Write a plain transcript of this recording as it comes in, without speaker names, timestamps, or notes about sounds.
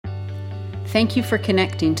Thank you for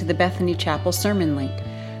connecting to the Bethany Chapel Sermon Link.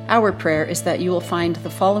 Our prayer is that you will find the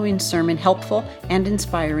following sermon helpful and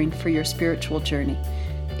inspiring for your spiritual journey.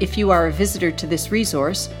 If you are a visitor to this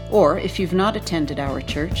resource, or if you've not attended our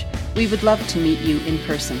church, we would love to meet you in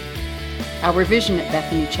person. Our vision at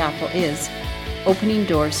Bethany Chapel is opening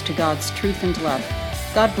doors to God's truth and love.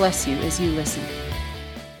 God bless you as you listen.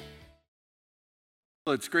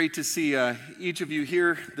 Well, it's great to see each of you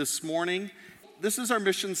here this morning. This is our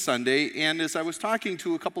Mission Sunday, and as I was talking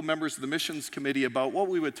to a couple members of the Missions Committee about what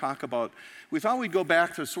we would talk about, we thought we'd go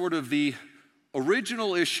back to sort of the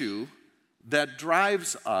original issue that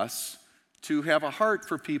drives us to have a heart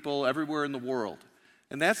for people everywhere in the world,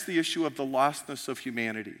 and that's the issue of the lostness of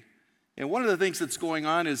humanity. And one of the things that's going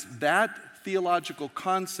on is that theological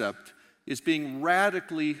concept is being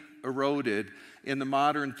radically eroded in the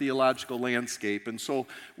modern theological landscape. And so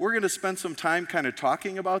we're going to spend some time kind of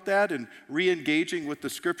talking about that and re-engaging with the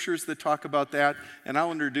scriptures that talk about that. And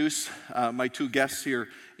I'll introduce my two guests here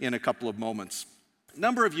in a couple of moments. A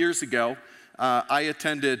number of years ago, I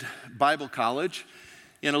attended Bible college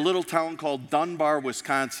in a little town called Dunbar,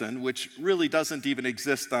 Wisconsin, which really doesn't even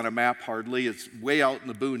exist on a map hardly. It's way out in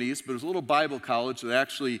the boonies, but it was a little Bible college that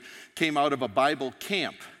actually came out of a Bible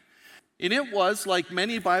camp. And it was, like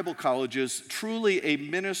many Bible colleges, truly a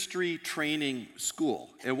ministry training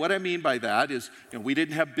school. And what I mean by that is, we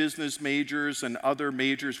didn't have business majors and other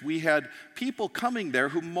majors. We had people coming there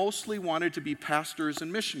who mostly wanted to be pastors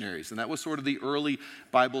and missionaries. And that was sort of the early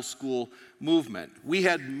Bible school movement. We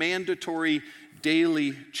had mandatory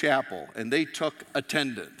daily chapel, and they took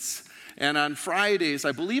attendance. And on Fridays,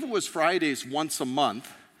 I believe it was Fridays once a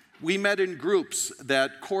month, we met in groups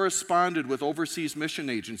that corresponded with overseas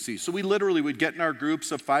mission agencies. So we literally would get in our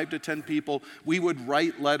groups of 5 to 10 people. We would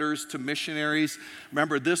write letters to missionaries.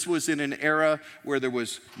 Remember, this was in an era where there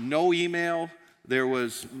was no email, there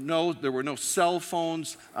were no cell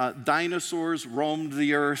phones, dinosaurs roamed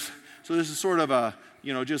the earth. So this is sort of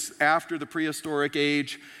just after the prehistoric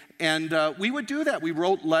age. And we would do that. We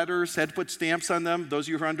wrote letters, had to put stamps on them. Those of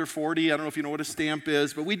you who are under 40, I don't know if you know what a stamp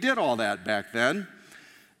is, but we did all that back then.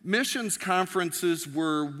 Missions conferences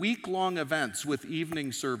were week-long events with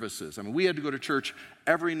evening services. I mean, we had to go to church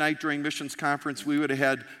every night during missions conference. We would have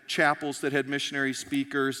had chapels that had missionary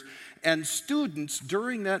speakers. And students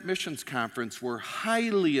during that missions conference were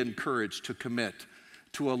highly encouraged to commit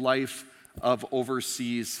to a life of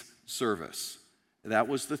overseas service. That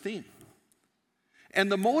was the theme.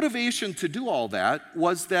 And the motivation to do all that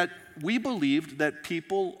was that we believed that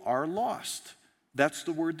people are lost. That's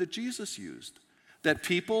the word that Jesus used. That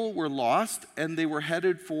people were lost and they were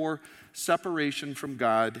headed for separation from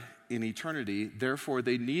God in eternity. Therefore,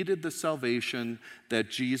 they needed the salvation that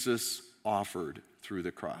Jesus offered through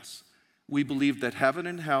the cross. We believed that heaven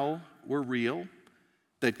and hell were real,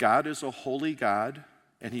 that God is a holy God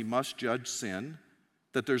and he must judge sin,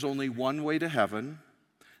 that there's only one way to heaven,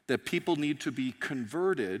 that people need to be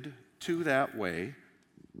converted to that way,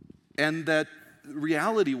 and that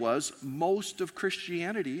reality was most of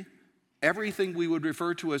Christianity, everything we would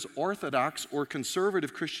refer to as Orthodox or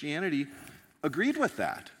conservative Christianity, agreed with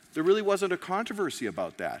that. There really wasn't a controversy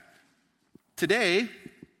about that. Today,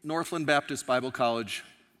 Northland Baptist Bible College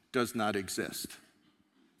does not exist.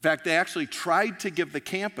 In fact, they actually tried to give the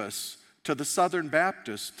campus to the Southern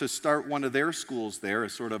Baptists to start one of their schools there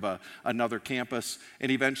as sort of another campus,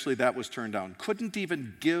 and eventually that was turned down. Couldn't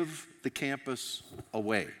even give the campus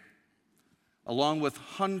away, along with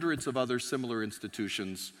hundreds of other similar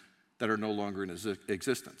institutions that are no longer in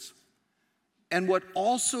existence. And what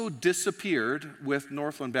also disappeared with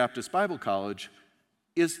Northland Baptist Bible College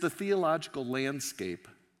is the theological landscape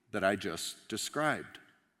that I just described.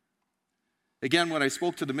 Again, when I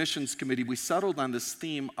spoke to the missions committee, we settled on this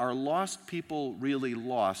theme: are lost people really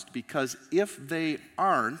lost? Because if they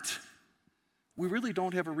aren't, we really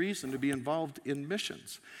don't have a reason to be involved in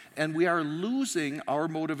missions. And we are losing our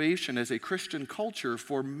motivation as a Christian culture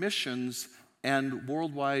for missions and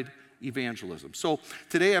worldwide evangelism. So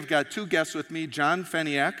today I've got two guests with me, John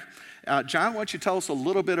Feniak. John, why don't you tell us a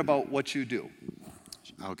little bit about what you do?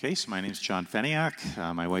 Okay, so my name's John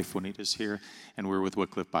Feniak. My wife Juanita's here, and we're with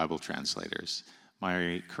Wycliffe Bible Translators.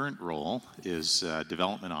 My current role is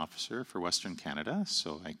Development Officer for Western Canada,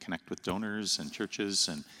 so I connect with donors and churches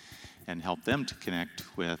and help them to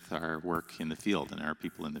connect with our work in the field and our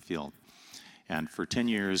people in the field. And for 10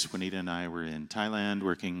 years, Juanita and I were in Thailand,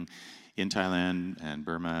 working in Thailand and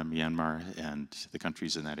Burma, Myanmar, and the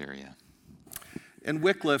countries in that area. And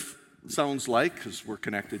Wycliffe, sounds like, because we're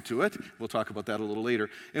connected to it, we'll talk about that a little later,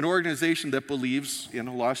 an organization that believes in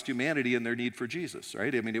lost humanity and their need for Jesus,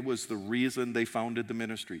 right? I mean, it was the reason they founded the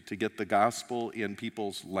ministry, to get the gospel in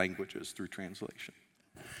people's languages through translation.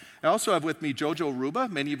 I also have with me Jojo Ruba.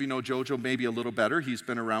 Many of you know Jojo maybe a little better. He's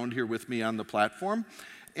been around here with me on the platform.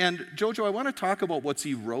 And Jojo, I want to talk about what's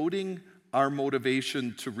eroding our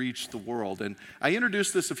motivation to reach the world. And I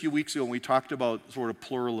introduced this a few weeks ago when we talked about sort of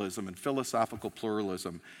pluralism and philosophical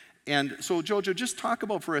pluralism. And so, Jojo, just talk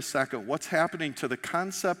about for a second what's happening to the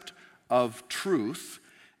concept of truth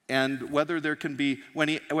and whether there can be,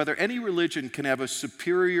 whether any religion can have a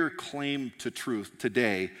superior claim to truth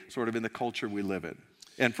today, sort of in the culture we live in.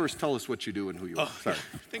 And first, tell us what you do and who you are. Sorry.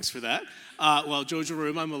 Yeah, thanks for that. Well, Jojo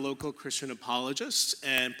Ruba, I'm a local Christian apologist,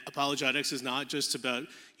 and apologetics is not just about,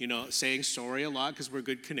 saying sorry a lot because we're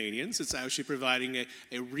good Canadians. It's actually providing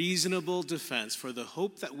a reasonable defense for the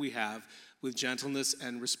hope that we have with gentleness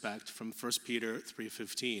and respect from 1 Peter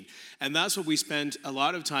 3:15. And that's what we spend a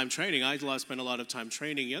lot of time training. I spend a lot of time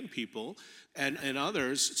training young people and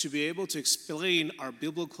others to be able to explain our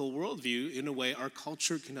biblical worldview in a way our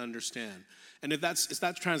culture can understand. And if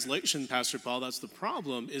that's translation, Pastor Paul, that's the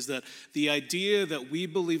problem, is that the idea that we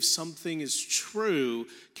believe something is true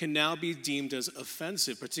can now be deemed as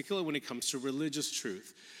offensive, particularly when it comes to religious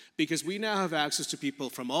truth. Because we now have access to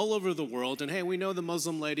people from all over the world, and hey, we know the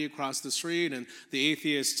Muslim lady across the street and the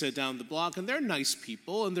atheist down the block, and they're nice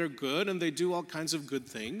people, and they're good, and they do all kinds of good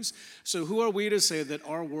things. So who are we to say that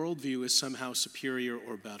our worldview is somehow superior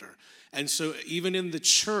or better? And so even in the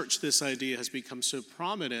church, this idea has become so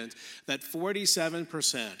prominent that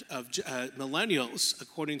 47% of millennials,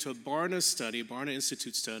 according to a Barna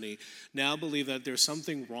Institute study, now believe that there's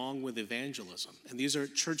something wrong with evangelism. And these are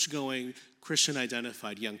church-going,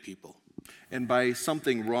 Christian-identified young people. And by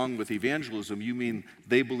something wrong with evangelism, you mean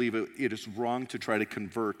they believe it is wrong to try to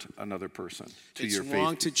convert another person to your faith? It's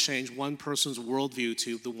wrong to change one person's worldview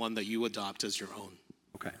to the one that you adopt as your own.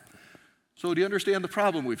 Okay. So do you understand the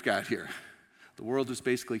problem we've got here? The world is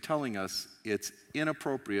basically telling us it's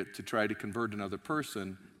inappropriate to try to convert another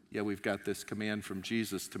person, yet we've got this command from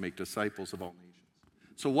Jesus to make disciples of all nations.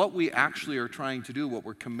 So what we actually are trying to do, what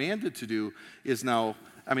we're commanded to do, is now,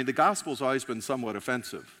 the gospel's always been somewhat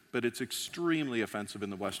offensive, but it's extremely offensive in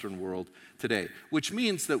the Western world today, which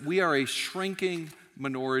means that we are a shrinking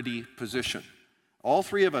minority position. All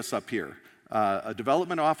three of us up here, a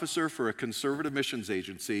development officer for a conservative missions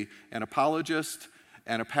agency, an apologist,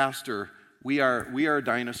 and a pastor, we are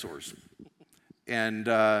dinosaurs. And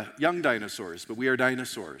young dinosaurs, but we are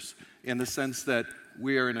dinosaurs in the sense that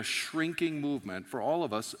we are in a shrinking movement for all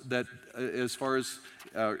of us that as far as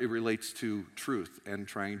it relates to truth and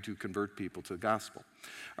trying to convert people to the gospel.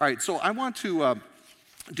 All right, so I want to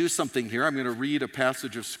do something here. I'm going to read a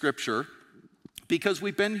passage of Scripture because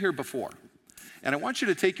we've been here before. And I want you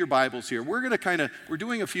to take your Bibles here. We're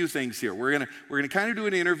doing a few things here. We're going to kind of do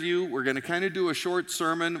an interview. We're going to kind of do a short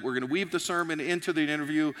sermon. We're going to weave the sermon into the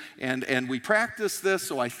interview. And we practice this,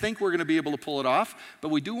 so I think we're going to be able to pull it off. But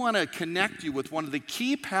we do want to connect you with one of the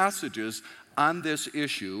key passages on this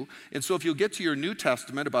issue. And so if you'll get to your New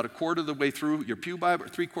Testament about a quarter of the way through, your Pew Bible,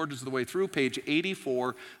 3/4 of the way through, page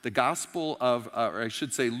 84, the Gospel of, or I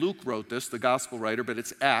should say Luke wrote this, the Gospel writer, but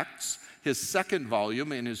it's Acts, his second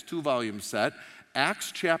volume in his 2-volume set,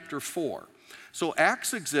 Acts chapter 4. So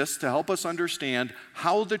Acts exists to help us understand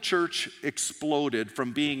how the church exploded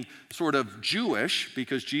from being sort of Jewish,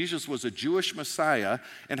 because Jesus was a Jewish Messiah,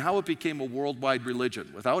 and how it became a worldwide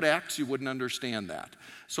religion. Without Acts, you wouldn't understand that.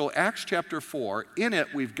 So Acts chapter 4, in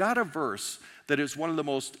it, we've got a verse that is one of the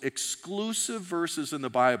most exclusive verses in the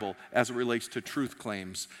Bible as it relates to truth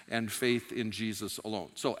claims and faith in Jesus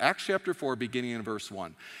alone. So Acts chapter 4, beginning in verse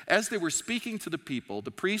 1. As they were speaking to the people, the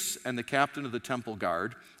priests and the captain of the temple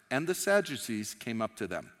guard and the Sadducees came up to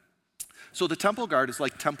them. So the temple guard is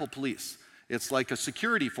like temple police. It's like a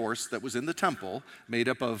security force that was in the temple made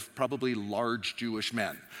up of probably large Jewish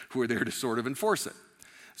men who were there to sort of enforce it.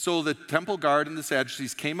 So the temple guard and the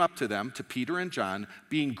Sadducees came up to them, to Peter and John,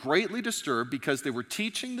 being greatly disturbed because they were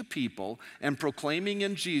teaching the people and proclaiming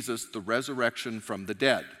in Jesus the resurrection from the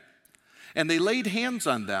dead. And they laid hands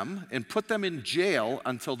on them and put them in jail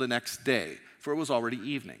until the next day, for it was already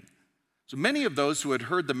evening. So many of those who had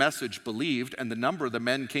heard the message believed, and the number of the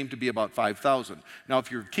men came to be about 5,000. Now, if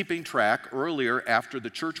you're keeping track, earlier, after the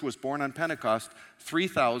church was born on Pentecost,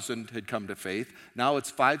 3,000 had come to faith. Now it's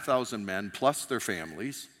 5,000 men plus their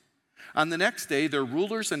families. On the next day, their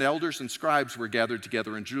rulers and elders and scribes were gathered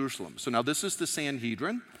together in Jerusalem. So now this is the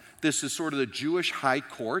Sanhedrin. This is sort of the Jewish high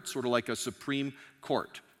court, sort of like a supreme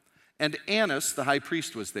court. And Annas, the high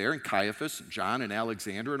priest, was there, and Caiaphas, John, and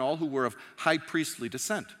Alexander, and all who were of high priestly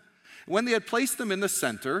descent. When they had placed them in the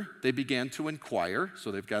center, they began to inquire.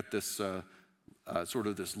 So they've got this sort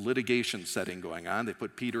of this litigation setting going on. They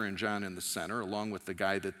put Peter and John in the center, along with the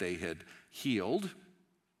guy that they had healed.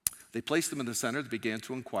 They placed them in the center. They began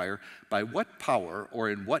to inquire, by what power or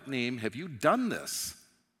in what name have you done this?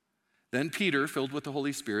 Then Peter, filled with the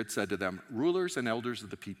Holy Spirit, said to them, rulers and elders of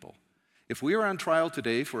the people, if we are on trial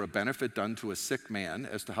today for a benefit done to a sick man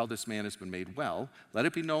as to how this man has been made well, let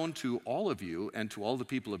it be known to all of you and to all the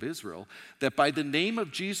people of Israel that by the name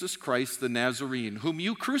of Jesus Christ the Nazarene, whom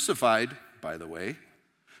you crucified, by the way,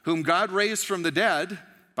 whom God raised from the dead,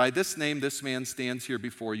 by this name this man stands here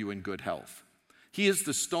before you in good health. He is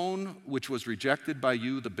the stone which was rejected by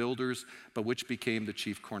you, the builders, but which became the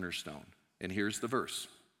chief cornerstone. And here's the verse.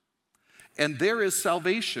 And there is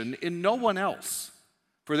salvation in no one else,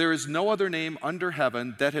 for there is no other name under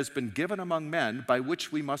heaven that has been given among men by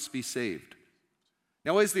which we must be saved.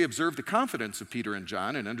 Now, as they observed the confidence of Peter and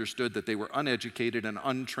John and understood that they were uneducated and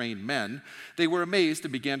untrained men, they were amazed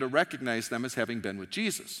and began to recognize them as having been with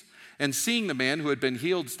Jesus. And seeing the man who had been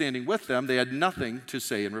healed standing with them, they had nothing to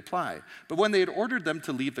say in reply. But when they had ordered them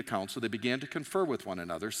to leave the council, they began to confer with one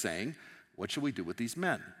another, saying, what shall we do with these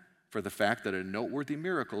men? For the fact that a noteworthy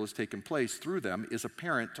miracle has taken place through them is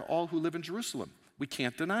apparent to all who live in Jerusalem. We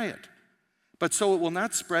can't deny it. But so it will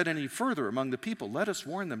not spread any further among the people, let us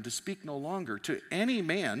warn them to speak no longer to any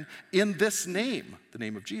man in this name, the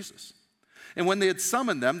name of Jesus. And when they had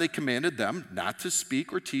summoned them, they commanded them not to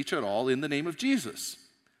speak or teach at all in the name of Jesus.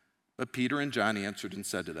 But Peter and John answered and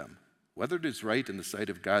said to them, whether it is right in the sight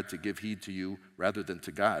of God to give heed to you rather than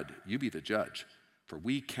to God, you be the judge. For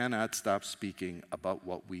we cannot stop speaking about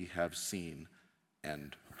what we have seen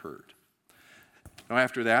and heard. Now,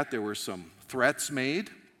 after that, there were some threats made.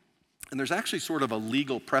 And there's actually sort of a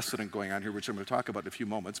legal precedent going on here, which I'm going to talk about in a few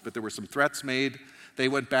moments. But there were some threats made. They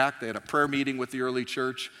went back. They had a prayer meeting with the early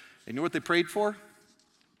church. And you know what they prayed for?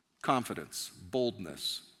 Confidence,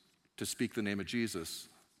 boldness to speak the name of Jesus,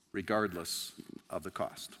 regardless of the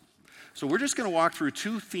cost. So we're just going to walk through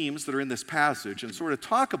two themes that are in this passage and sort of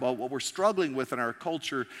talk about what we're struggling with in our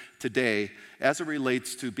culture today as it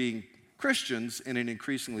relates to being Christians in an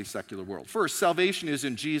increasingly secular world. First, salvation is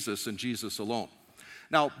in Jesus and Jesus alone.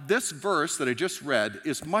 Now, this verse that I just read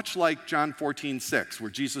is much like John 14:6,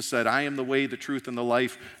 where Jesus said, I am the way, the truth, and the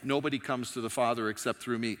life. Nobody comes to the Father except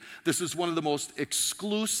through me. This is one of the most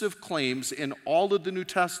exclusive claims in all of the New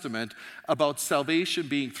Testament about salvation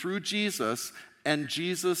being through Jesus and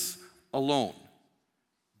Jesus alone.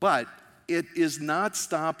 But it is not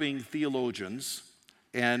stopping theologians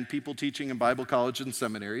and people teaching in Bible college and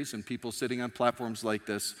seminaries and people sitting on platforms like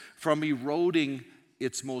this from eroding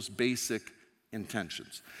its most basic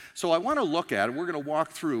intentions. So I want to look at, we're going to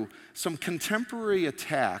walk through some contemporary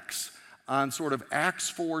attacks on sort of Acts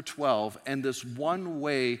 4:12 and this one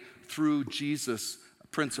way through Jesus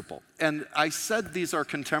principle. And I said these are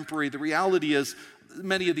contemporary. The reality is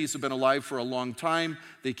many of these have been alive for a long time.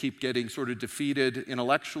 They keep getting sort of defeated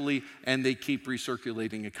intellectually, and they keep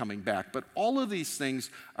recirculating and coming back. But all of these things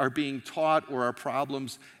are being taught or are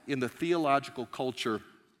problems in the theological culture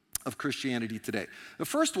of Christianity today. The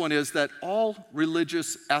first one is that all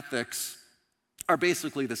religious ethics are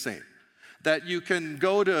basically the same. That you can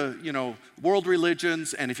go to, world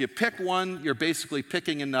religions, and if you pick one, you're basically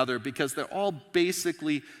picking another because they're all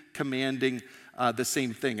basically commanding the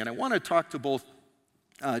same thing. And I want to talk to both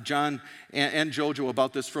John and Jojo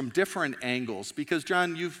about this from different angles because,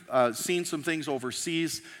 John, you've seen some things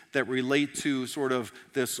overseas that relate to sort of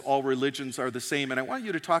this all religions are the same. And I want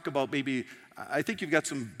you to talk about maybe, I think you've got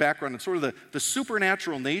some background in sort of the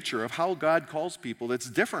supernatural nature of how God calls people that's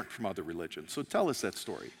different from other religions. So tell us that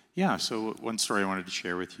story. Yeah, so one story I wanted to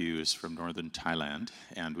share with you is from northern Thailand.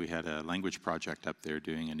 And we had a language project up there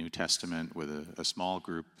doing a New Testament with a small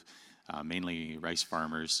group, mainly rice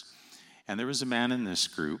farmers. And there was a man in this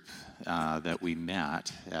group that we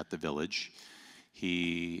met at the village.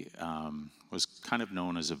 He was kind of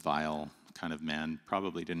known as a vile kind of man,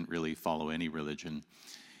 probably didn't really follow any religion,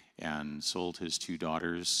 and sold his two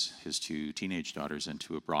teenage daughters,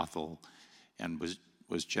 into a brothel, and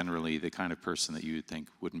was generally the kind of person that you would think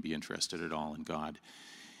wouldn't be interested at all in God.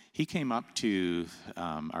 He came up to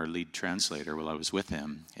our lead translator while I was with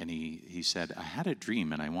him, and he said, I had a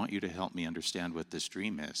dream, and I want you to help me understand what this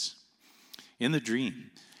dream is. In the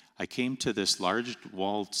dream, I came to this large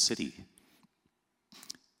walled city,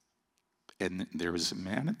 and there was a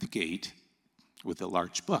man at the gate with a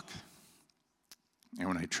large book. And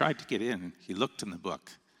when I tried to get in, he looked in the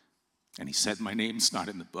book, and he said, my name's not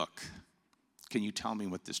in the book. Can you tell me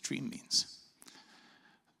what this dream means?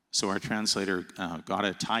 So our translator got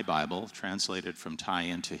a Thai Bible, translated from Thai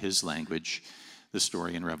into his language. the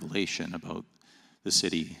story in Revelation about the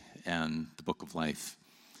city and the book of life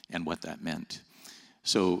and what that meant.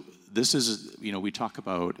 So this is, we talk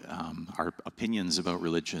about our opinions about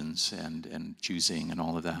religions and choosing and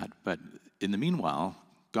all of that, but in the meanwhile,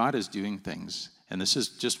 God is doing things, and this is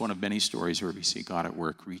just one of many stories where we see God at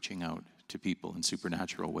work reaching out to people in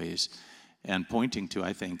supernatural ways and pointing to,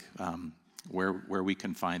 I think, where we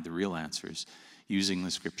can find the real answers, using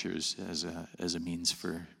the scriptures as a means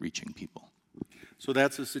for reaching people. So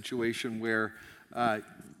that's a situation where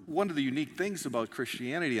one of the unique things about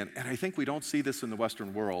Christianity, and I think we don't see this in the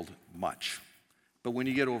Western world much, but when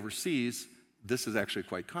you get overseas, this is actually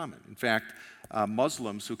quite common. In fact,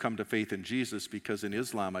 Muslims who come to faith in Jesus, because in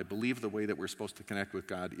Islam, I believe the way that we're supposed to connect with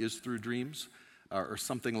God is through dreams or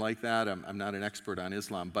something like that. I'm not an expert on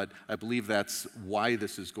Islam, but I believe that's why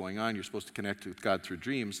this is going on. You're supposed to connect with God through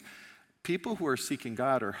dreams. People who are seeking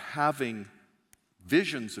God are having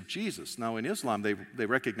visions of Jesus. Now, in Islam, they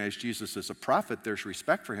recognize Jesus as a prophet. There's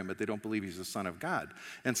respect for him, but they don't believe he's the Son of God.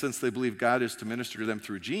 And since they believe God is to minister to them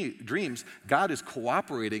through dreams, God is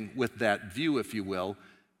cooperating with that view, if you will,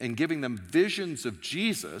 and giving them visions of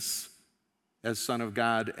Jesus as Son of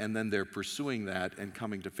God, and then they're pursuing that and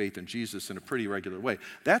coming to faith in Jesus in a pretty regular way.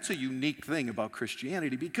 That's a unique thing about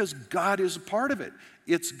Christianity because God is a part of it.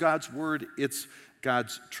 It's God's word, it's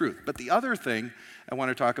God's truth. But the other thing I want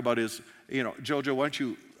to talk about is, Jojo, why don't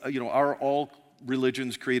you, are all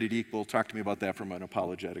religions created equal? Talk to me about that from an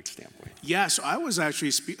apologetic standpoint. Yeah, so I was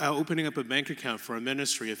actually opening up a bank account for a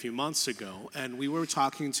ministry a few months ago, and we were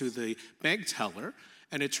talking to the bank teller,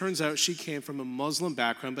 and it turns out she came from a Muslim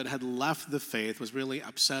background but had left the faith, was really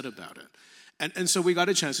upset about it. And so we got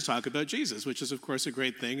a chance to talk about Jesus, which is, of course, a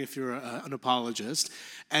great thing if you're an apologist.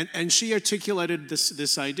 And she articulated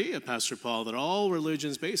this idea, Pastor Paul, that all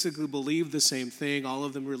religions basically believe the same thing. All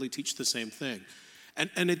of them really teach the same thing.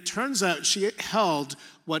 And it turns out she held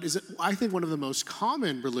what is, I think, one of the most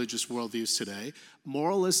common religious worldviews today,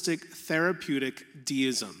 moralistic therapeutic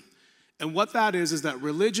deism. And what that is that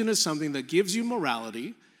religion is something that gives you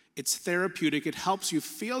morality, it's therapeutic, it helps you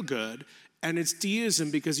feel good, and it's deism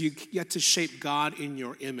because you get to shape God in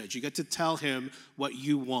your image. You get to tell him what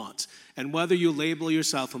you want. And whether you label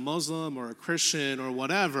yourself a Muslim or a Christian or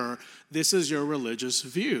whatever, this is your religious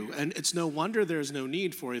view. And it's no wonder there's no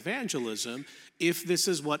need for evangelism if this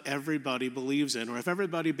is what everybody believes in, or if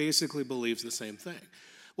everybody basically believes the same thing.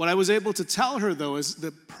 What I was able to tell her, though, is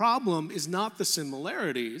the problem is not the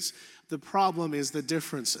similarities, the problem is the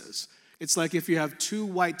differences. It's like if you have two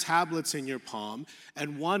white tablets in your palm,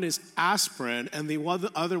 and one is aspirin, and the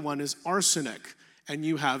other one is arsenic, and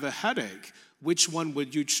you have a headache. Which one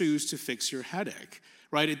would you choose to fix your headache?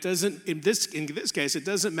 Right? It doesn't, in this case, it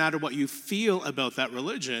doesn't matter what you feel about that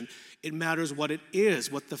religion. It matters what it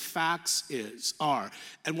is, what the facts are.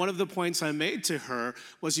 And one of the points I made to her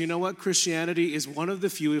was, you know what? Christianity is one of the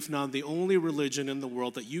few, if not the only religion in the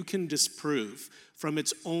world that you can disprove from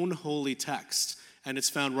its own holy text. And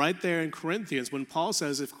it's found right there in Corinthians when Paul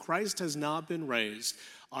says, if Christ has not been raised,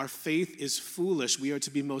 our faith is foolish. We are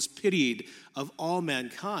to be most pitied of all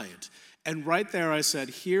mankind. And right there I said,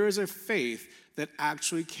 here is a faith that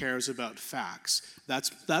actually cares about facts.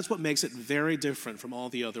 That's what makes it very different from all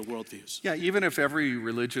the other worldviews. Yeah, even if every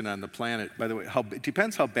religion on the planet, by the way, it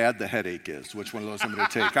depends how bad the headache is, which one of those I'm going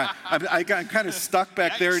to take. I got kind of stuck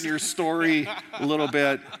back there in your story a little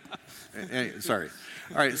bit. Sorry.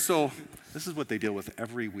 All right, so this is what they deal with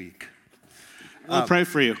every week. I'll pray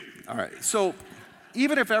for you. All right, so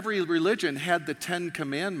even if every religion had the 10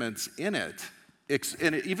 Commandments in it,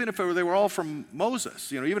 and even if they were all from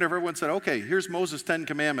Moses, even if everyone said, okay, here's Moses' 10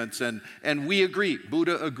 Commandments, and we agree,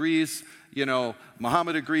 Buddha agrees,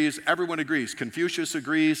 Muhammad agrees, everyone agrees, Confucius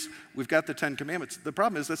agrees, we've got the 10 Commandments. The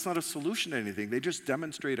problem is that's not a solution to anything. They just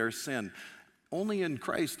demonstrate our sin. Only in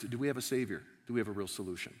Christ do we have a Savior, do we have a real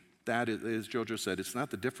solution. That is, as Jojo said, it's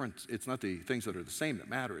not the difference, it's not the things that are the same that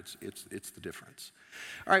matter, it's the difference.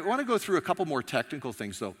 All right, I want to go through a couple more technical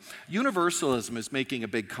things, though. Universalism is making a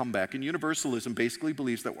big comeback, and universalism basically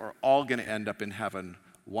believes that we're all going to end up in heaven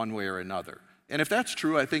one way or another. And if that's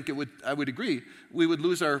true, I think I would agree, we would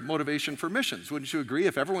lose our motivation for missions. Wouldn't you agree?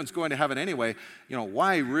 If everyone's going to heaven anyway,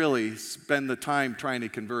 why really spend the time trying to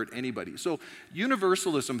convert anybody? So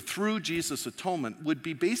universalism through Jesus' atonement would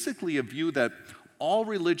be basically a view that all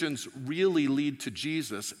religions really lead to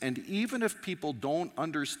Jesus, and even if people don't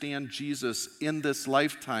understand Jesus in this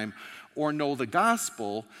lifetime or know the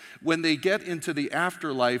gospel, when they get into the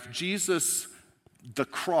afterlife, Jesus, the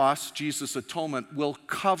cross, Jesus' atonement, will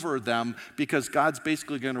cover them because God's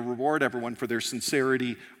basically going to reward everyone for their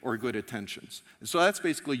sincerity or good intentions. And so that's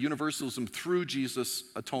basically universalism through Jesus'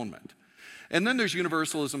 atonement. And then there's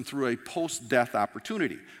universalism through a post-death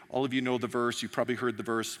opportunity. All of you know the verse, you probably heard the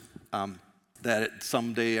verse, that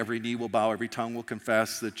someday every knee will bow, every tongue will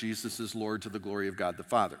confess that Jesus is Lord to the glory of God the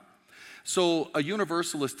Father. So a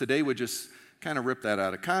universalist today would just kind of rip that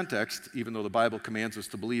out of context, even though the Bible commands us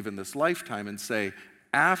to believe in this lifetime, and say,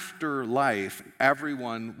 after life,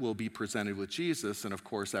 everyone will be presented with Jesus, and of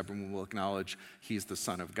course, everyone will acknowledge he's the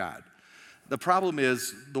Son of God. The problem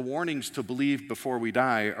is the warnings to believe before we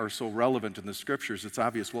die are so relevant in the scriptures, it's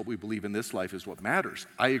obvious what we believe in this life is what matters.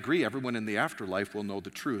 I agree, everyone in the afterlife will know the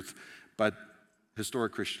truth, but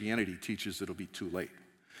historic Christianity teaches it'll be too late.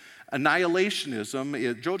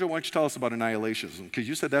 Annihilationism, Jojo, why don't you tell us about annihilationism? Because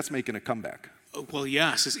you said that's making a comeback. Well,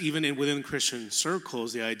 yes, it's even within Christian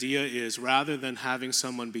circles, the idea is rather than having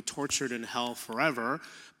someone be tortured in hell forever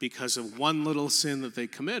because of one little sin that they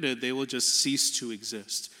committed, they will just cease to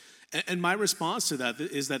exist. And my response to that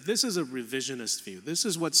is that this is a revisionist view. This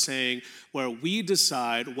is what's saying where we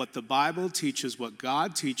decide what the Bible teaches, what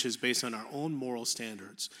God teaches based on our own moral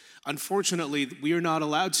standards. Unfortunately, we are not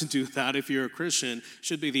allowed to do that if you're a Christian. It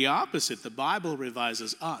should be the opposite. The Bible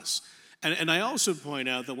revises us. And I also point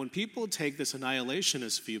out that when people take this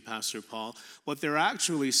annihilationist view, Pastor Paul, what they're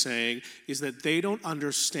actually saying is that they don't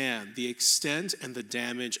understand the extent and the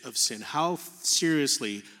damage of sin, how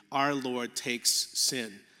seriously our Lord takes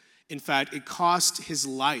sin. In fact, it cost his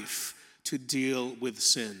life to deal with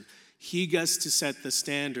sin. He gets to set the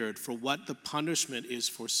standard for what the punishment is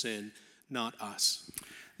for sin, not us.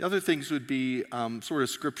 The other things would be sort of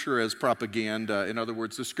scripture as propaganda. In other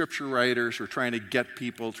words, the scripture writers are trying to get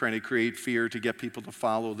people, trying to create fear to get people to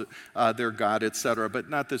follow their God, etc. But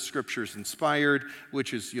not that scripture's inspired,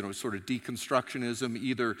 which is, sort of deconstructionism.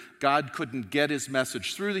 Either God couldn't get his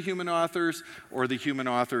message through the human authors, or the human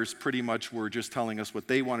authors pretty much were just telling us what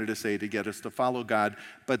they wanted to say to get us to follow God,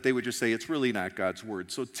 but they would just say it's really not God's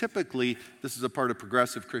word. So typically, this is a part of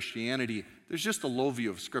progressive Christianity, there's just a low view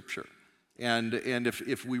of scripture. And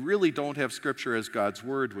if we really don't have Scripture as God's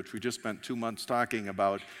Word, which we just spent 2 months talking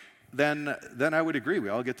about, then I would agree. We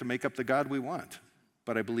all get to make up the God we want.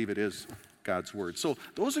 But I believe it is God's Word. So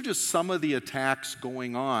those are just some of the attacks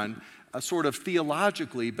going on, sort of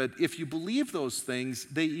theologically. But if you believe those things,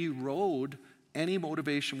 they erode any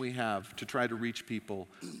motivation we have to try to reach people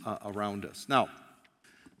around us. Now,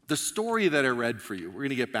 the story that I read for you, we're going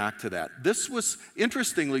to get back to that. This was,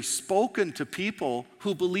 interestingly, spoken to people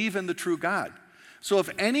who believe in the true God. So if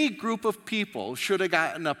any group of people should have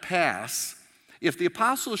gotten a pass, if the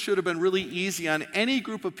apostles should have been really easy on any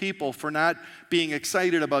group of people for not being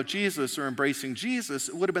excited about Jesus or embracing Jesus,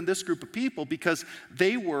 it would have been this group of people because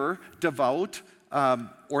they were devout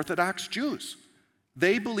Orthodox Jews.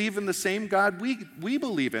 They believe in the same God we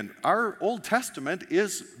believe in. Our Old Testament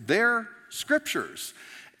is their scriptures.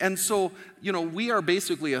 And so, we are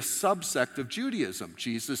basically a subsect of Judaism.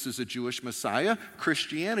 Jesus is a Jewish Messiah.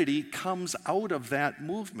 Christianity comes out of that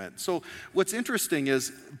movement. So what's interesting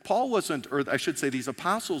is Paul wasn't, or I should say these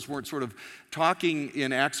apostles weren't sort of talking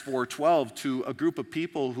in Acts 4:12 to a group of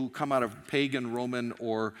people who come out of pagan, Roman,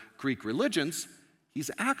 or Greek religions. He's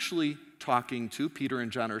actually talking to, Peter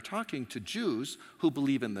and John are talking to Jews who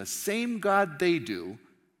believe in the same God they do,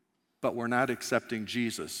 but we're not accepting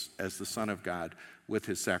Jesus as the Son of God with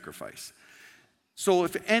his sacrifice. So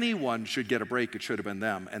if anyone should get a break, it should have been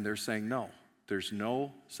them. And they're saying, no, there's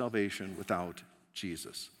no salvation without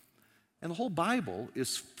Jesus. And the whole Bible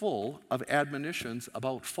is full of admonitions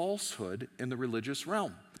about falsehood in the religious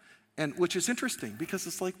realm. And which is interesting because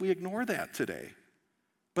it's like we ignore that today.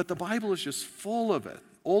 But the Bible is just full of it.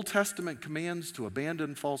 Old Testament commands to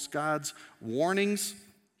abandon false gods, warnings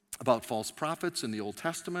about false prophets in the Old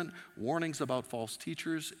Testament, warnings about false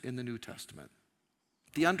teachers in the New Testament.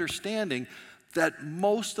 The understanding that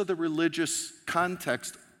most of the religious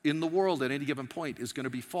context in the world at any given point is going to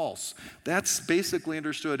be false. That's basically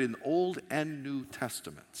understood in Old and New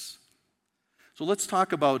Testaments. So let's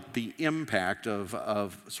talk about the impact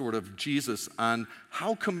of sort of Jesus on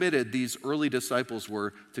how committed these early disciples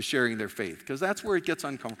were to sharing their faith, because that's where it gets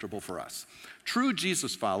uncomfortable for us. True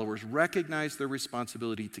Jesus followers recognize their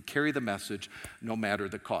responsibility to carry the message no matter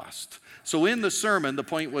the cost. So in the sermon, the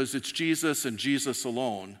point was it's Jesus and Jesus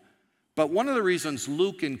alone. But one of the reasons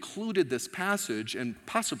Luke included this passage, and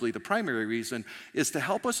possibly the primary reason, is to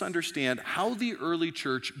help us understand how the early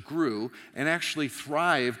church grew and actually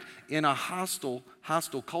thrived in a hostile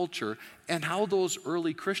culture, and how those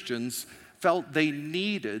early Christians felt they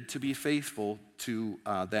needed to be faithful to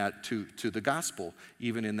the gospel,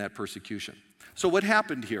 even in that persecution. So what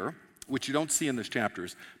happened here, which you don't see in this chapter,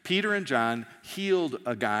 is Peter and John healed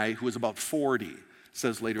a guy who was about 40.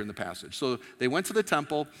 says later in the passage. So they went to the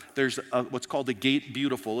temple. There's what's called the Gate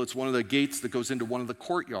Beautiful. It's one of the gates that goes into one of the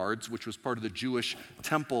courtyards, which was part of the Jewish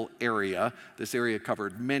temple area. This area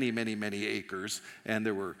covered many, many, many acres, and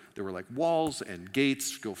there were like walls and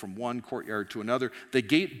gates go from one courtyard to another. The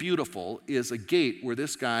Gate Beautiful is a gate where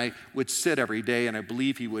this guy would sit every day, and I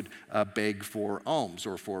believe he would beg for alms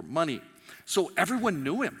or for money. So everyone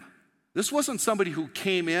knew him. This wasn't somebody who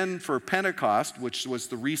came in for Pentecost, which was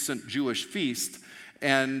the recent Jewish feast,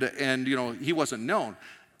 and he wasn't known.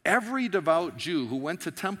 Every devout Jew who went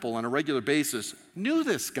to temple on a regular basis knew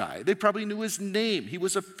this guy. They probably knew his name. He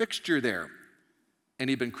was a fixture there, and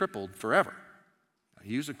he'd been crippled forever.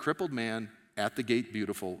 He was a crippled man at the Gate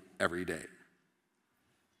Beautiful every day.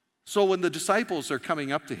 So when the disciples are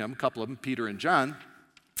coming up to him, a couple of them, Peter and John,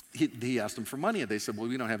 he asked them for money, and they said, well,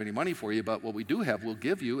 we don't have any money for you, but what we do have, we'll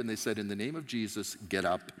give you. And they said, in the name of Jesus, get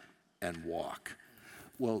up and walk.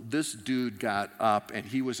 Well, this dude got up, and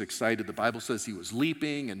he was excited. The Bible says he was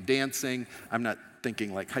leaping and dancing. I'm not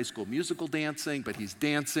thinking like High School Musical dancing, but he's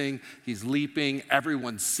dancing, he's leaping.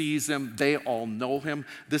 Everyone sees him. They all know him.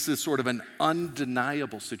 This is sort of an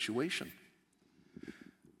undeniable situation.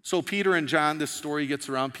 So Peter and John, this story gets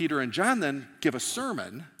around. Peter and John then give a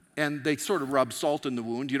sermon, and they sort of rub salt in the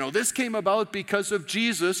wound. This came about because of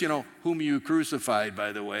Jesus, whom you crucified,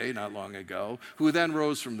 by the way, not long ago, who then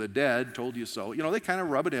rose from the dead, told you so. They kind of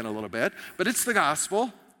rub it in a little bit, but it's the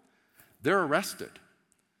gospel. They're arrested.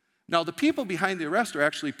 Now, the people behind the arrest are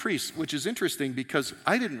actually priests, which is interesting because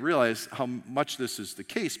I didn't realize how much this is the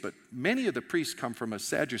case, but many of the priests come from a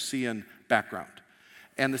Sadducean background.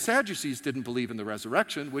 And the Sadducees didn't believe in the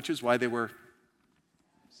resurrection, which is why they were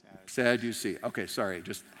Sadducee. Okay, sorry,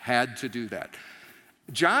 just had to do that.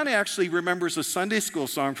 John actually remembers a Sunday school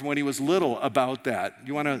song from when he was little about that.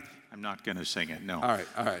 You want to? I'm not going to sing it, no. All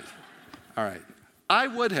right. I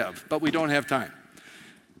would have, but we don't have time.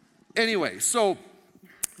 Anyway, so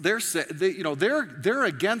they're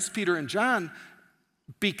against Peter and John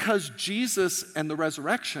because Jesus and the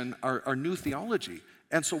resurrection are new theology.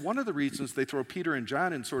 And so one of the reasons they throw Peter and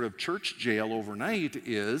John in sort of church jail overnight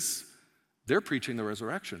is they're preaching the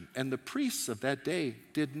resurrection. And the priests of that day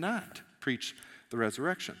did not preach the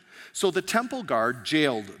resurrection. So the temple guard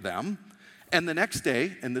jailed them. And the next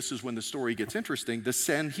day, and this is when the story gets interesting, the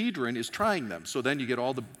Sanhedrin is trying them. So then you get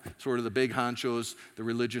all the sort of the big honchos, the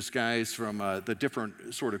religious guys from the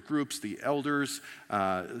different sort of groups, the elders,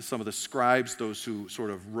 some of the scribes, those who sort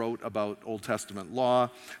of wrote about Old Testament law,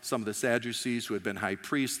 some of the Sadducees who had been high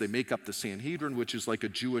priests. They make up the Sanhedrin, which is like a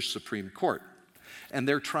Jewish Supreme Court. And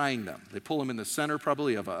they're trying them. They pull them in the center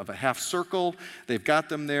probably of a half circle. They've got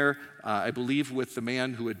them there, I believe, with the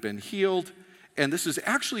man who had been healed. And this is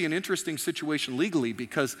actually an interesting situation legally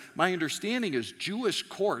because my understanding is Jewish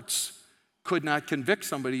courts could not convict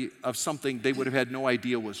somebody of something they would have had no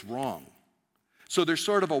idea was wrong. So there's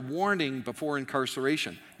sort of a warning before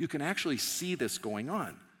incarceration. You can actually see this going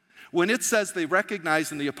on. When it says they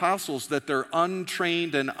recognize in the apostles that they're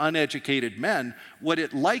untrained and uneducated men, what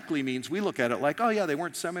it likely means, we look at it like, oh yeah, they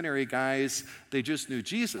weren't seminary guys, they just knew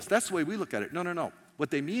Jesus. That's the way we look at it. No. What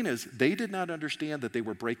they mean is they did not understand that they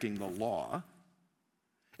were breaking the law.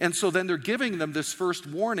 And so then they're giving them this first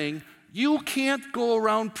warning, you can't go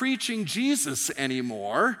around preaching Jesus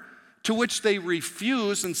anymore, to which they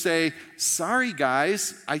refuse and say, sorry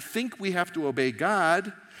guys, I think we have to obey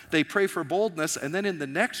God. They pray for boldness, and then in the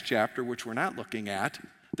next chapter, which we're not looking at,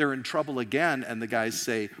 they're in trouble again, and the guys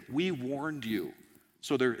say, we warned you.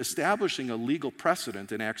 So they're establishing a legal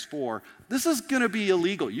precedent in Acts 4. This is going to be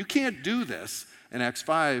illegal. You can't do this. In Acts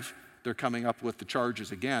 5, they're coming up with the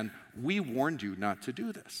charges again. We warned you not to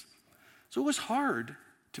do this. So it was hard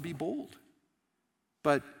to be bold,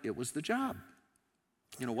 but it was the job.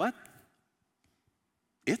 You know what?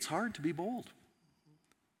 It's hard to be bold,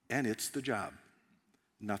 and it's the job.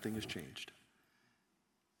 Nothing has changed.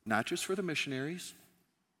 Not just for the missionaries,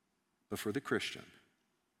 but for the Christian.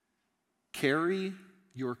 Carry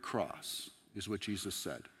your cross is what Jesus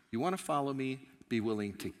said. You want to follow me? Be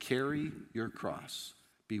willing to carry your cross.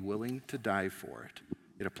 Be willing to die for it.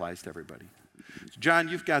 It applies to everybody. So John,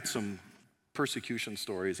 you've got some persecution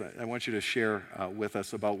stories. I want you to share with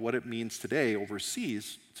us about what it means today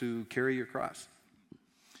overseas to carry your cross.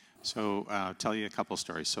 So I'll tell you a couple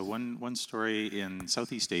stories. So one story in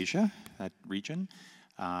Southeast Asia, that region,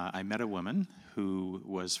 I met a woman who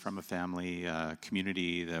was from a family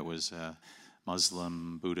community that was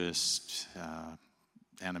Muslim, Buddhist,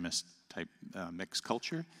 animist type mixed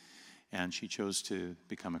culture, and she chose to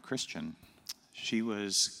become a Christian. She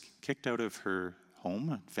was kicked out of her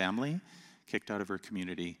home, family, kicked out of her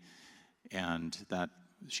community, and that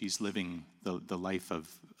she's living the life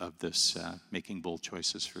of this making bold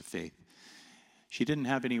choices for faith. She didn't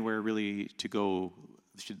have anywhere really to go.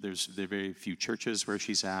 There are very few churches where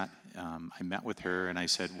she's at. I met with her and I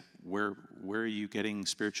said, where are you getting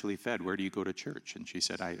spiritually fed? Where do you go to church? And she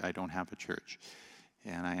said, I don't have a church.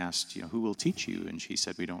 And I asked, who will teach you? And she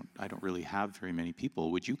said, I don't really have very many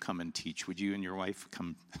people. Would you come and teach? Would you and your wife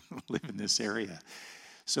come live in this area?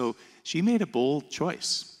 So she made a bold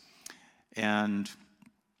choice. And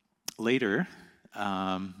later,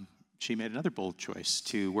 she made another bold choice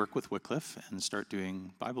to work with Wycliffe and start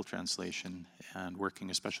doing Bible translation and working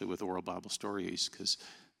especially with oral Bible stories, because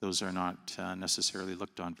those are not necessarily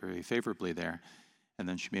looked on very favorably there. And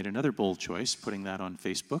then she made another bold choice, putting that on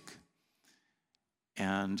Facebook.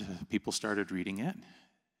 And people started reading it.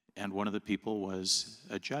 And one of the people was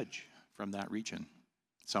a judge from that region,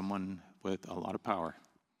 someone with a lot of power.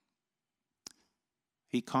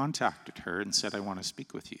 He contacted her and said, I want to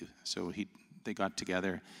speak with you. So they got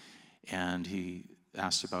together and he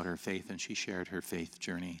asked about her faith, and she shared her faith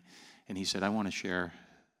journey. And he said, I want to share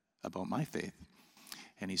about my faith.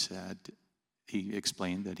 And he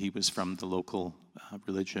explained that he was from the local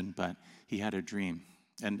religion, but he had a dream.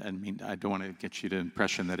 And I mean, I don't want to get you the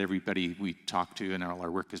impression that everybody we talk to and all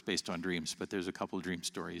our work is based on dreams, but there's a couple of dream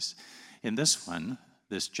stories. In this one,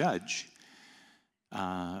 this judge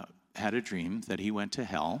had a dream that he went to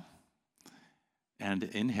hell, and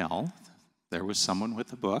in hell, there was someone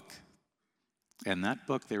with a book, and that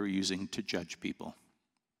book they were using to judge people.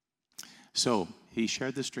 So he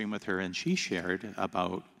shared this dream with her, and she shared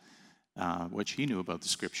about what she knew about the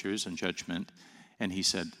scriptures and judgment, and he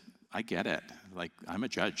said, I get it. Like, I'm a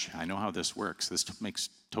judge. I know how this works. This makes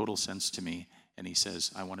total sense to me. And he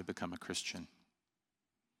says, I want to become a Christian.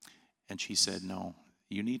 And she said, no,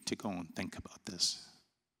 you need to go and think about this.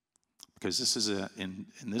 Because this is in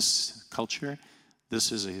this culture,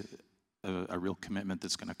 this is a real commitment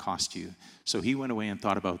that's going to cost you. So he went away and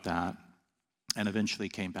thought about that, and eventually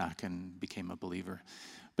came back and became a believer.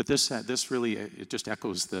 But this really, it just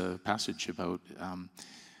echoes the passage about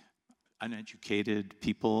uneducated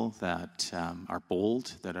people that are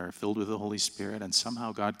bold, that are filled with the Holy Spirit, and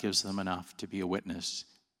somehow God gives them enough to be a witness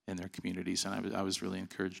in their communities. And I was really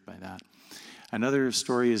encouraged by that. Another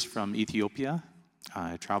story is from Ethiopia.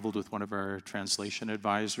 I traveled with one of our translation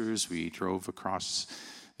advisors. We drove across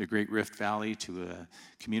the Great Rift Valley to a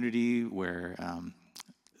community where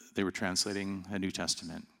they were translating a New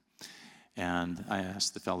Testament. And I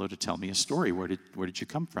asked the fellow to tell me a story. Where did you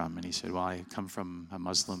come from? And he said, well, I come from a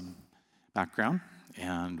Muslim background,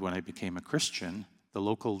 and when I became a Christian, the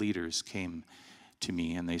local leaders came to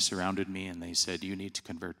me and they surrounded me and they said, you need to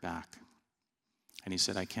convert back. And he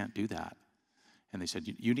said, I can't do that. And they said,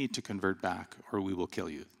 you need to convert back or we will kill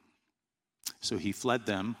you. So he fled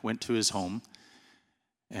them, went to his home,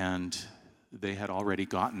 and they had already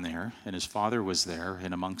gotten there, and his father was there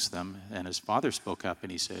and amongst them, and his father spoke up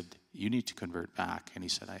and he said, you need to convert back. And he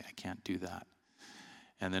said, I can't do that.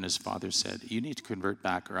 And then his father said, you need to convert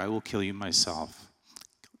back or I will kill you myself.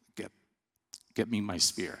 Get me my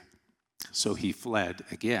spear. So he fled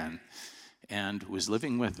again and was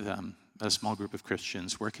living with a small group of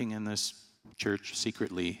Christians, working in this church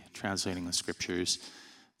secretly, translating the scriptures.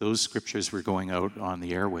 Those scriptures were going out on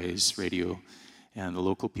the airways, radio, and the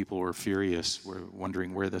local people were furious, were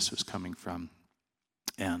wondering where this was coming from.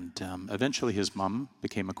 And eventually his mom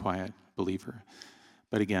became a quiet believer.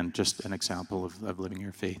 But again, just an example of living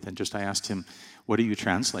your faith. And I asked him, what are you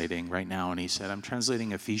translating right now? And he said, I'm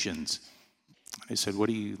translating Ephesians. I said, what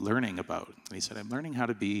are you learning about? And he said, I'm learning how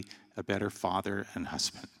to be a better father and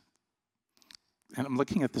husband. And I'm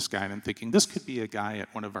looking at this guy and I'm thinking, this could be a guy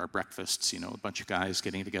at one of our breakfasts, a bunch of guys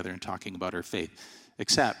getting together and talking about our faith,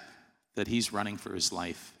 except that he's running for his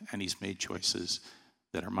life and he's made choices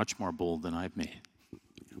that are much more bold than I've made.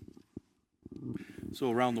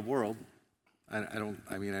 So around the world, I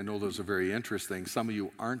know those are very interesting. Some of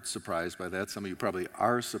you aren't surprised by that. Some of you probably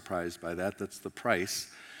are surprised by that. That's the price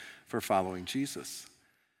for following Jesus.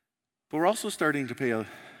 But we're also starting to pay an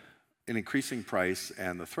increasing price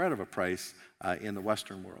and the threat of a price in the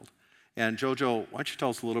Western world. And Jojo, why don't you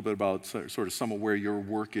tell us a little bit about sort of some of where your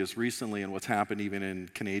work is recently and what's happened even in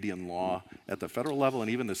Canadian law at the federal level and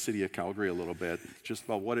even the city of Calgary a little bit, just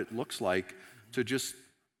about what it looks like to just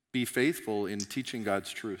be faithful in teaching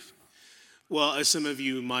God's truth. Well, as some of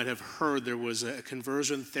you might have heard, there was a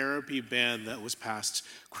conversion therapy ban that was passed,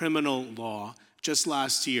 criminal law, just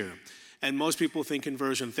last year. And most people think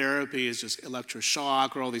conversion therapy is just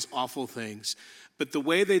electroshock or all these awful things. But the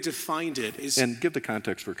way they defined it is... And give the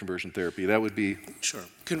context for conversion therapy. That would be... Sure.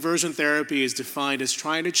 Conversion therapy is defined as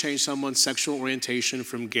trying to change someone's sexual orientation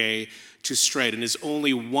from gay to straight, and is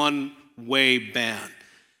only one-way ban.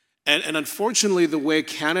 And unfortunately, the way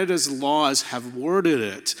Canada's laws have worded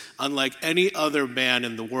it, unlike any other ban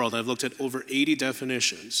in the world, I've looked at over 80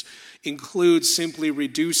 definitions, includes simply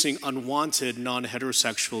reducing unwanted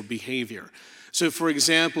non-heterosexual behavior. So, for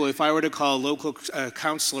example, if I were to call a local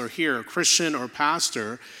counselor here, Christian or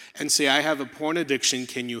pastor, and say, I have a porn addiction,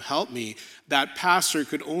 can you help me? That pastor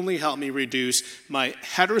could only help me reduce my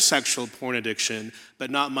heterosexual porn addiction, but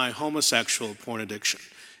not my homosexual porn addiction.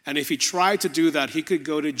 And if he tried to do that, he could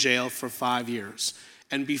go to jail for 5 years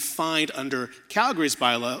and be fined under Calgary's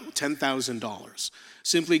bylaw $10,000.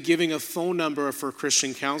 Simply giving a phone number for a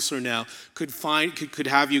Christian counselor now could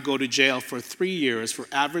have you go to jail for 3 years for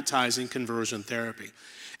advertising conversion therapy.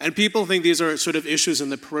 And people think these are sort of issues in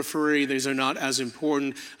the periphery, these are not as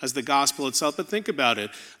important as the gospel itself, but think about it.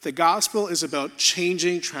 The gospel is about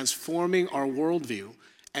changing, transforming our worldview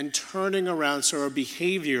and turning around so our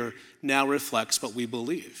behavior now reflects what we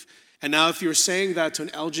believe. And now if you're saying that to an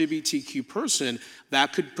LGBTQ person,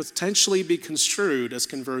 that could potentially be construed as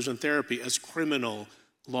conversion therapy, as criminal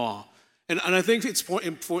law. And I think it's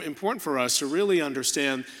important for us to really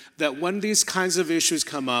understand that when these kinds of issues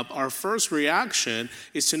come up, our first reaction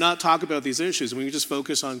is to not talk about these issues. We just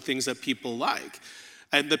focus on things that people like.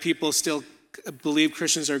 And the people still believe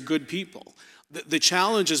Christians are good people. The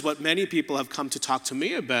challenge is what many people have come to talk to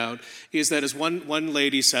me about is that, as one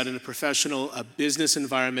lady said, in a professional business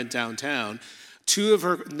environment downtown, 2 of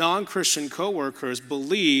her non-Christian coworkers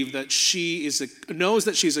believe that knows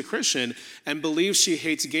that she's a Christian and believes she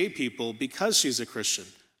hates gay people because she's a Christian,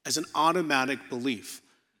 as an automatic belief.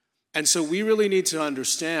 And so we really need to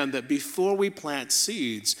understand that before we plant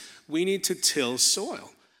seeds, we need to till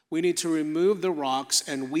soil. We need to remove the rocks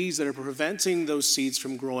and weeds that are preventing those seeds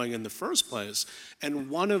from growing in the first place. And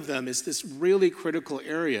one of them is this really critical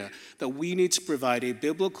area that we need to provide a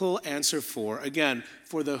biblical answer for, again,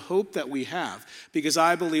 for the hope that we have. Because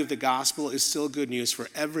I believe the gospel is still good news for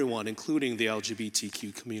everyone, including the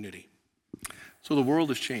LGBTQ community. So the world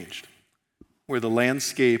has changed, where the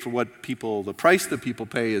landscape for the price that people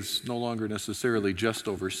pay is no longer necessarily just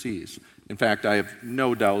overseas. In fact, I have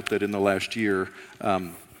no doubt that in the last year,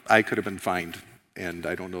 I could have been fined, and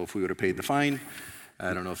I don't know if we would have paid the fine.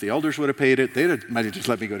 I don't know if the elders would have paid it. They might have just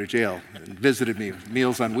let me go to jail and visited me,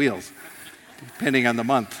 Meals on Wheels, depending on the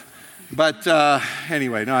month. But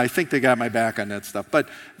anyway, no, I think they got my back on that stuff. But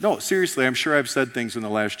no, seriously, I'm sure I've said things in the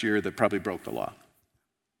last year that probably broke the law.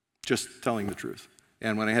 Just telling the truth.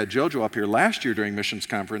 And when I had JoJo up here last year during missions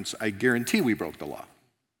conference, I guarantee we broke the law.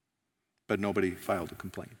 But nobody filed a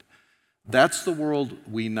complaint. That's the world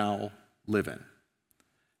we now live in.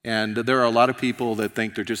 And there are a lot of people that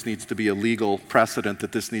think there just needs to be a legal precedent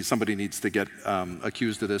that somebody needs to get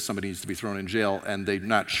accused of this, somebody needs to be thrown in jail, and they're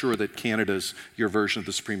not sure that your version of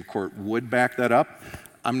the Supreme Court would back that up.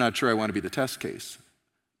 I'm not sure I want to be the test case.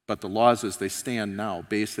 But the laws as they stand now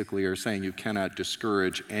basically are saying you cannot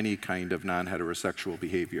discourage any kind of non-heterosexual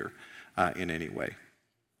behavior in any way.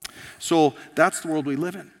 So that's the world we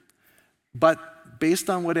live in. But based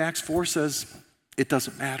on what Acts 4 says, it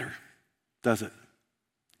doesn't matter, does it?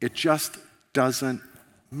 It just doesn't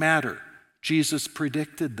matter. Jesus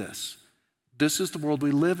predicted this. This is the world we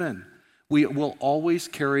live in. We will always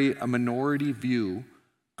carry a minority view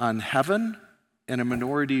on heaven and a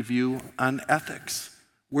minority view on ethics.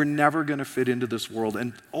 We're never going to fit into this world.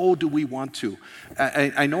 And oh, do we want to?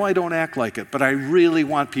 I know I don't act like it, but I really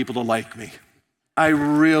want people to like me. I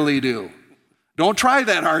really do. Don't try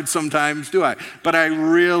that hard sometimes, do I? But I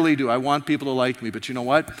really do. I want people to like me. But you know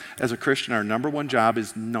what? As a Christian, our number one job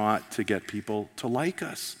is not to get people to like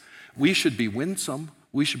us. We should be winsome.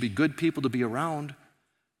 We should be good people to be around.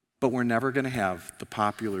 But we're never going to have the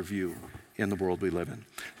popular view in the world we live in.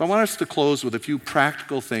 So I want us to close with a few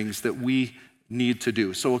practical things that we need to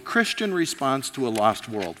do. So a Christian response to a lost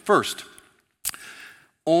world. First,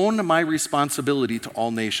 own my responsibility to all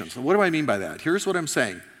nations. So what do I mean by that? Here's what I'm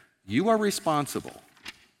saying. You are responsible,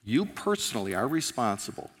 you personally are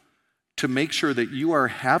responsible to make sure that you are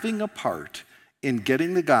having a part in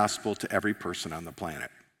getting the gospel to every person on the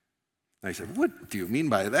planet. And I said, what do you mean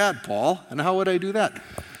by that, Paul? And how would I do that?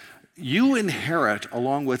 You inherit,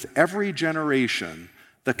 along with every generation,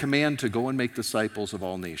 the command to go and make disciples of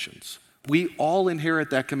all nations. We all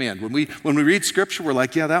inherit that command. When we read Scripture, we're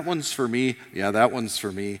like, yeah, that one's for me. Yeah, that one's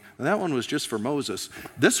for me. And that one was just for Moses.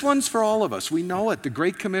 This one's for all of us. We know it, the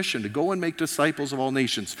Great Commission, to go and make disciples of all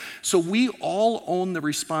nations. So we all own the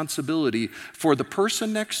responsibility for the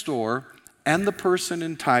person next door, and the person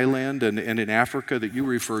in Thailand and in Africa that you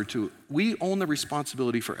referred to, we own the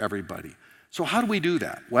responsibility for everybody. So how do we do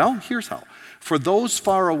that? Well, here's how. For those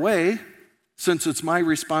far away, since it's my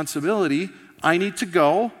responsibility, I need to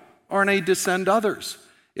go or I need to send others.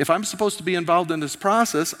 If I'm supposed to be involved in this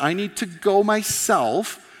process, I need to go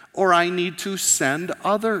myself or I need to send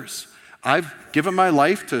others. I've given my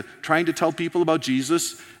life to trying to tell people about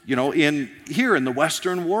Jesus, here in the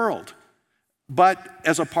Western world. But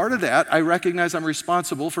as a part of that, I recognize I'm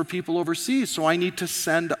responsible for people overseas, so I need to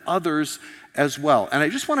send others as well. And I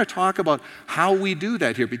just want to talk about how we do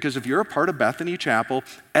that here, because if you're a part of Bethany Chapel,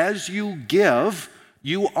 as you give,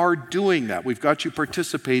 you are doing that. We've got you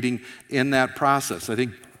participating in that process. I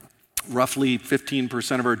think roughly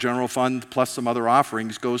 15% of our general fund plus some other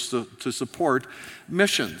offerings goes to support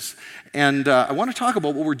missions. And I want to talk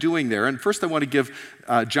about what we're doing there. And first I want to give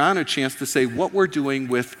John a chance to say what we're doing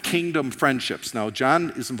with Kingdom Friendships. Now,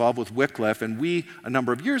 John is involved with Wycliffe, and we, a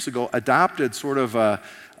number of years ago, adopted sort of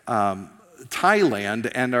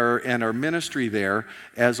Thailand and our ministry there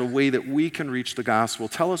as a way that we can reach the gospel.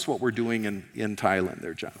 Tell us what we're doing in Thailand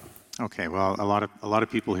there, John. Okay, well, a lot of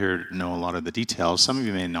people here know a lot of the details. Some of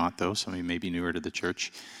you may not, though. Some of you may be newer to the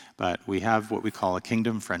church. But we have what we call a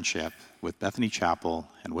Kingdom Friendship with Bethany Chapel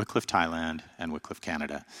and Wycliffe Thailand and Wycliffe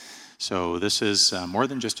Canada. So this is more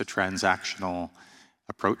than just a transactional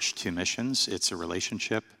approach to missions. It's a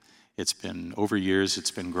relationship. It's been, over years,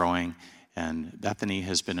 it's been growing. And Bethany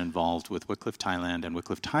has been involved with Wycliffe Thailand, and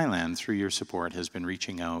Wycliffe Thailand, through your support, has been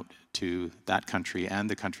reaching out to that country and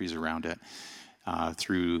the countries around it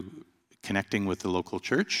through connecting with the local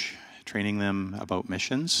church, training them about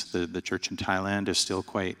missions. The church in Thailand is still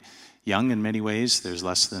quite young in many ways. There's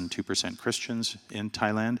less than 2% Christians in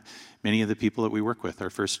Thailand. Many of the people that we work with are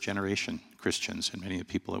first-generation Christians, and many of the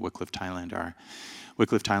people at Wycliffe Thailand are.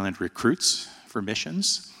 Wycliffe Thailand recruits for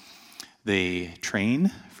missions. They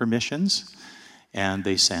train for missions, and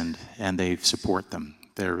they send, and they support them.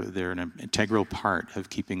 They're an integral part of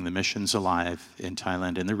keeping the missions alive in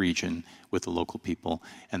Thailand and the region with the local people.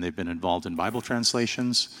 And they've been involved in Bible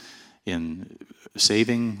translations, in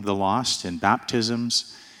saving the lost, in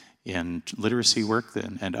baptisms, in literacy work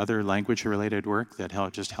and other language-related work that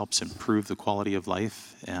just helps improve the quality of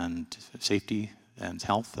life and safety and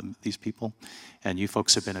health of these people. And you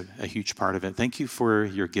folks have been a huge part of it. Thank you for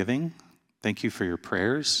your giving. Thank you for your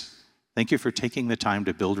prayers. Thank you for taking the time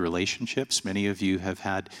to build relationships. Many of you have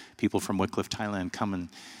had people from Wycliffe Thailand come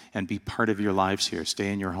and be part of your lives here,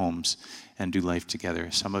 stay in your homes and do life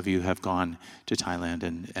together. Some of you have gone to Thailand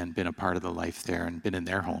and been a part of the life there and been in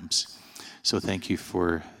their homes. So thank you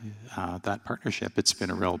for that partnership. It's been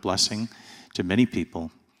a real blessing to many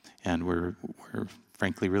people, and we're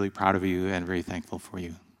frankly really proud of you and very thankful for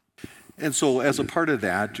you. And so as a part of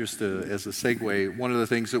that, just as a segue, one of the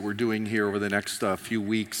things that we're doing here over the next few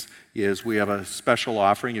weeks is we have a special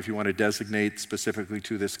offering. If you want to designate specifically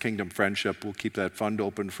to this Kingdom Friendship, we'll keep that fund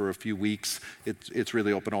open for a few weeks. It's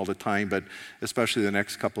really open all the time, but especially the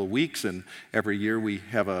next couple of weeks. And every year we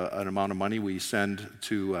have an amount of money we send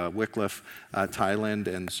to Wycliffe, Thailand.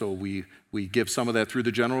 And so we give some of that through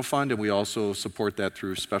the general fund, and we also support that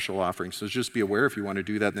through special offerings. So just be aware, if you want to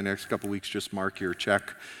do that in the next couple of weeks, just mark your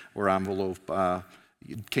check or envelope,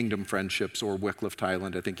 Kingdom Friendships or Wycliffe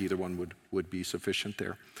Thailand. I think either one would be sufficient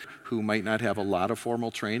there. Who might not have a lot of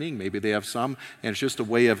formal training, maybe they have some, and it's just a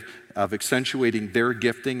way of accentuating their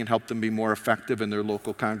gifting and help them be more effective in their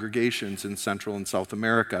local congregations in Central and South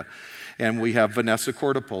America. And we have Vanessa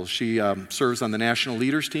Cortopol. She serves on the National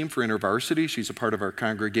Leaders Team for InterVarsity. She's a part of our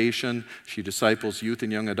congregation. She disciples youth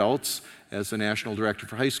and young adults as the National Director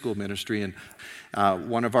for High School Ministry. And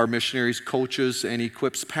one of our missionaries coaches and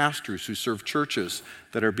equips pastors who serve churches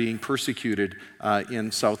that are being persecuted in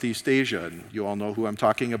Southeast Asia. And you all know who I'm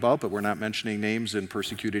talking about, but we're not mentioning names in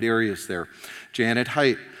persecuted areas there. Janet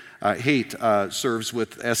Haidt serves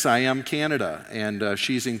with SIM Canada, and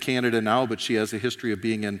she's in Canada now, but she has a history of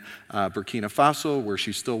being in Burkina Faso, where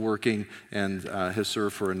she's still working and has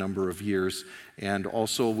served for a number of years. And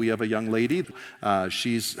also we have a young lady,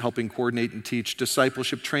 she's helping coordinate and teach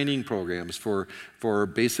discipleship training programs for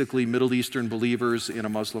basically Middle Eastern believers in a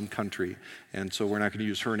Muslim country. And so we're not going to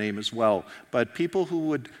use her name as well. But people who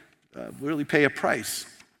would really pay a price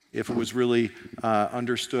if it was really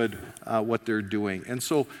understood what they're doing. And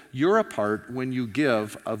so you're a part, when you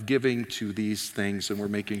give, of giving to these things, and we're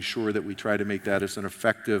making sure that we try to make that as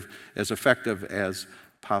effective as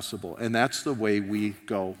possible. And that's the way we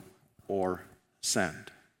go or send.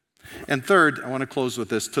 And third, I want to close with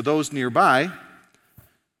this. To those nearby,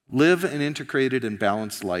 live an integrated and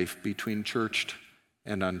balanced life between churched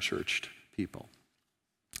and unchurched people.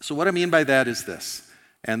 So what I mean by that is this.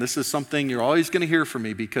 And this is something you're always going to hear from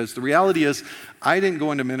me, because the reality is I didn't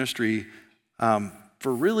go into ministry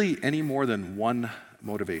for really any more than one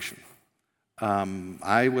motivation.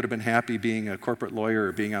 I would have been happy being a corporate lawyer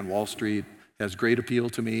or being on Wall Street. It has great appeal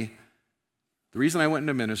to me. The reason I went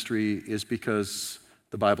into ministry is because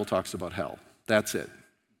the Bible talks about hell. That's it.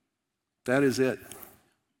 That is it.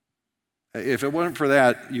 If it wasn't for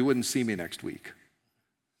that, you wouldn't see me next week.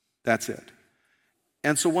 That's it.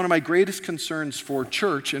 And so one of my greatest concerns for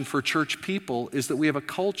church and for church people is that we have a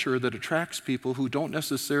culture that attracts people who don't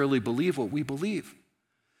necessarily believe what we believe.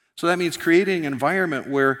 So that means creating an environment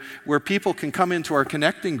where people can come into our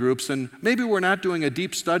connecting groups, and maybe we're not doing a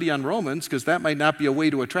deep study on Romans, because that might not be a way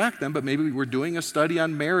to attract them, but maybe we're doing a study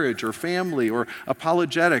on marriage or family or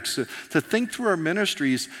apologetics, to think through our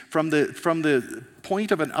ministries from the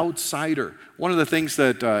point of an outsider. One of the things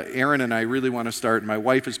that Aaron and I really want to start, and my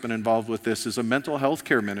wife has been involved with this, is a mental health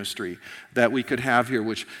care ministry that we could have here,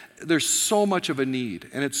 which there's so much of a need,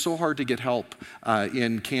 and it's so hard to get help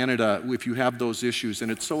in Canada if you have those issues,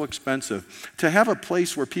 and it's so expensive. To have a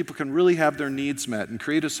place where people can really have their needs met and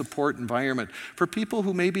create a support environment for people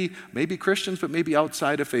who may be Christians but maybe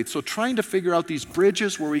outside of faith. So trying to figure out these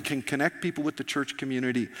bridges where we can connect people with the church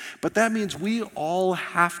community. But that means we all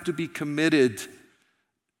have to be committed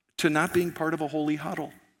to not being part of a holy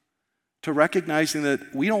huddle, to recognizing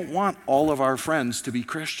that we don't want all of our friends to be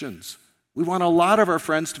Christians. We want a lot of our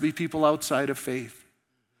friends to be people outside of faith.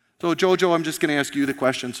 So Jojo, I'm just going to ask you the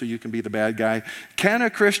question so you can be the bad guy. Can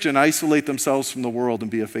a Christian isolate themselves from the world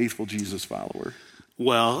and be a faithful Jesus follower?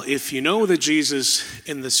 Well, if you know that Jesus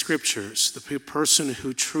in the scriptures, the person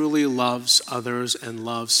who truly loves others and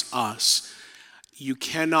loves us, you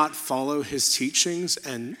cannot follow his teachings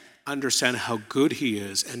and understand how good he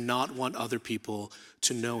is and not want other people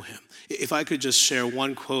to know him. If I could just share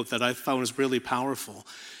one quote that I found was really powerful.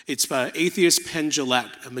 It's by Atheist Penn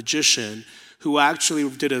Jillette, a magician, who actually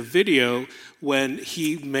did a video when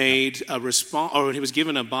he made a response, or when he was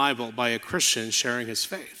given a Bible by a Christian sharing his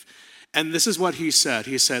faith. And this is what he said.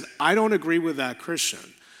 He said, I don't agree with that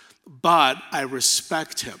Christian, but I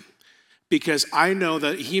respect him, because I know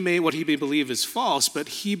that what he may believe is false, but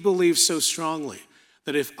he believes so strongly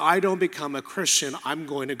that if I don't become a Christian, I'm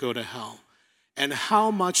going to go to hell. And how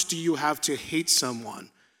much do you have to hate someone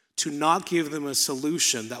to not give them a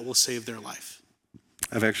solution that will save their life?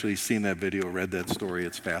 I've actually seen that video, read that story.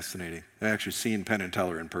 It's fascinating. I've actually seen Penn and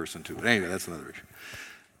Teller in person too. But anyway, that's another issue.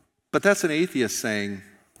 But that's an atheist saying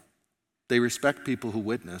they respect people who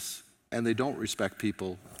witness and they don't respect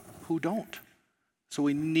people who don't. So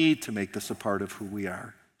we need to make this a part of who we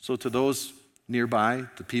are. So to those nearby,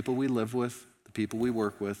 the people we live with, the people we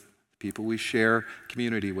work with, the people we share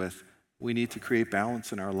community with, we need to create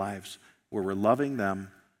balance in our lives where we're loving them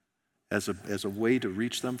as a way to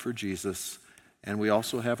reach them for Jesus. And we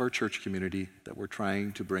also have our church community that we're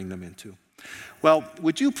trying to bring them into. Well,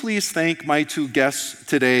 would you please thank my two guests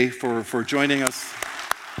today for joining us.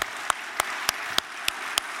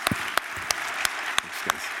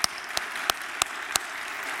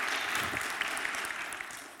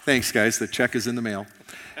 Thanks, guys. The check is in the mail.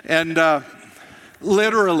 And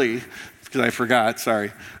literally, because I forgot,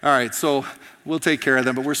 sorry. All right, so we'll take care of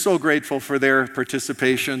them, but we're so grateful for their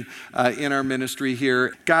participation in our ministry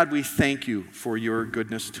here. God, we thank you for your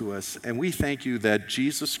goodness to us, and we thank you that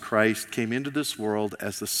Jesus Christ came into this world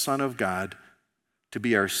as the Son of God to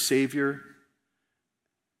be our Savior,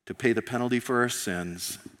 to pay the penalty for our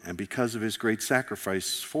sins, and because of his great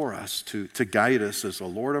sacrifice for us, to guide us as the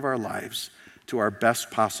Lord of our lives to our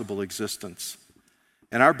best possible existence.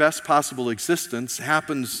 And our best possible existence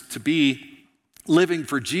happens to be living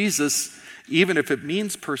for Jesus, even if it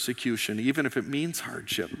means persecution, even if it means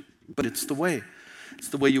hardship. But it's the way. It's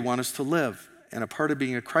the way you want us to live. And a part of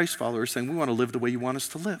being a Christ follower is saying, we want to live the way you want us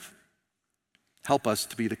to live. Help us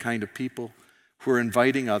to be the kind of people who are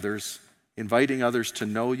inviting others to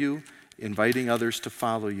know you, inviting others to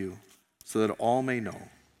follow you, so that all may know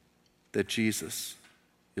that Jesus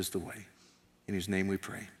is the way. In his name we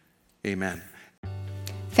pray. Amen.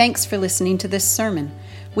 Thanks for listening to this sermon.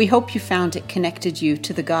 We hope you found it connected you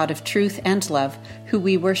to the God of truth and love, who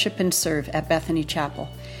we worship and serve at Bethany Chapel.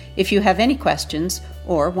 If you have any questions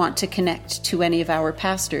or want to connect to any of our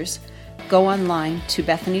pastors, go online to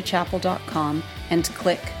bethanychapel.com and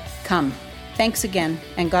click Come. Thanks again,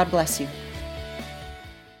 and God bless you.